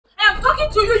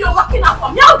talking to you, you're walking out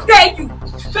for me. How dare you?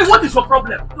 Hey, what is your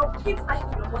problem? You're booking flight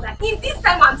for your mother. In this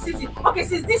time I'm season. Okay,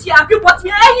 since this year, have you bought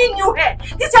me any new hair?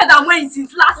 This hair that I'm wearing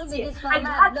since last year. And you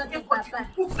had to pay for the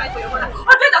book flight for your mother.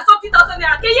 1something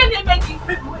naira. Can you name it?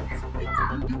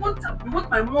 You want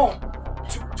my mom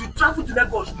to travel to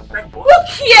Lagos with night bus? Who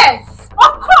cares?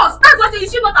 Of course, that's what she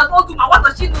is. She not an old woman. What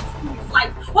does she know to do with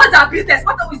flight? What's her business? Is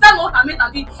that not her mate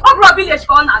are doing? Obra village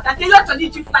corner that they actually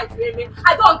cheap flight to me.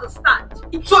 I don't understand.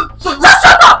 So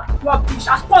shut up! You are bitch.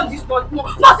 I spawned this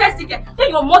nonsense ticket. Then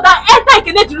your mother enter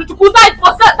Ikenejiruchukwu night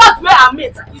bus. That's where our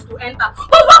mates used to enter.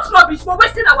 But what rubbish? We're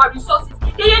wasting our resources.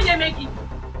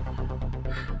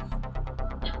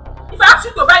 If I ask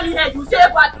you to buy me hair, you say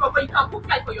bad, but you can book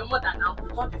flight for your mother now. Of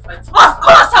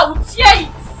course I will tear it.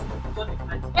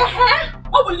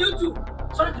 What will you do?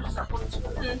 Sorry to disappoint you.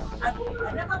 I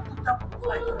never put that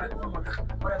flight for my own mother,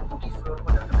 but I booked it for your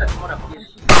mother. Look at the mother here.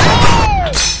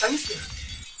 Can you see?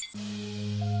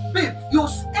 Babe, your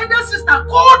elder sister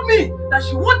called me that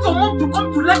she wants your mom to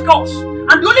come to Lagos,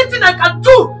 and the only thing I can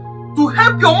do to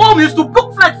help your mom is to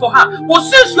book flight for her. But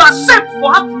since you accept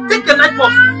for her to take a night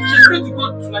bus, she's free to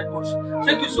go to night bus.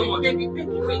 Thank you so much. Baby,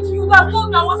 wait. You would have told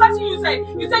me. I was actually you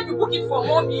said you book it for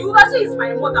mommy. You would have said it's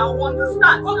my mother. I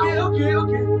understand. Okay.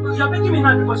 You're making me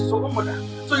mad because it's your own mother.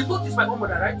 So you thought it's my own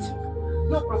mother, right?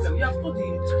 No problem. You have got the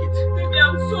ticket. Baby,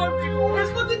 I'm sorry.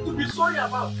 There's nothing to be sorry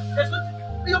about. There's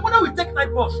nothing. Your mother will take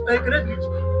night bus.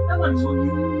 That one is okay.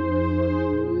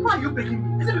 Why are you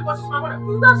begging me? Is it because it's my mother?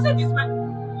 You would have said it's my.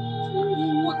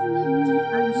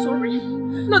 I'm sorry.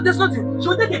 No, there's nothing.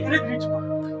 She'll take a great rich man.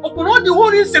 Upon all the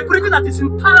whole insecurity that is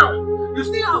in town, you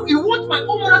see how you want my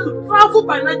own mother to travel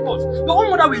by night bus. Your own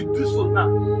mother will do so now.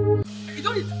 You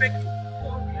don't need to beg me.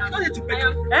 You don't need to beg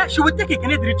me. She will take a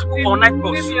great rich man on night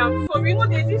bus. Baby, I'm sorry. You know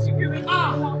there's this security.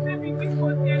 Baby, please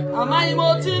forgive me. Am I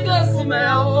motivated?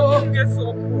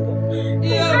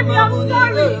 Baby, I'm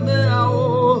sorry.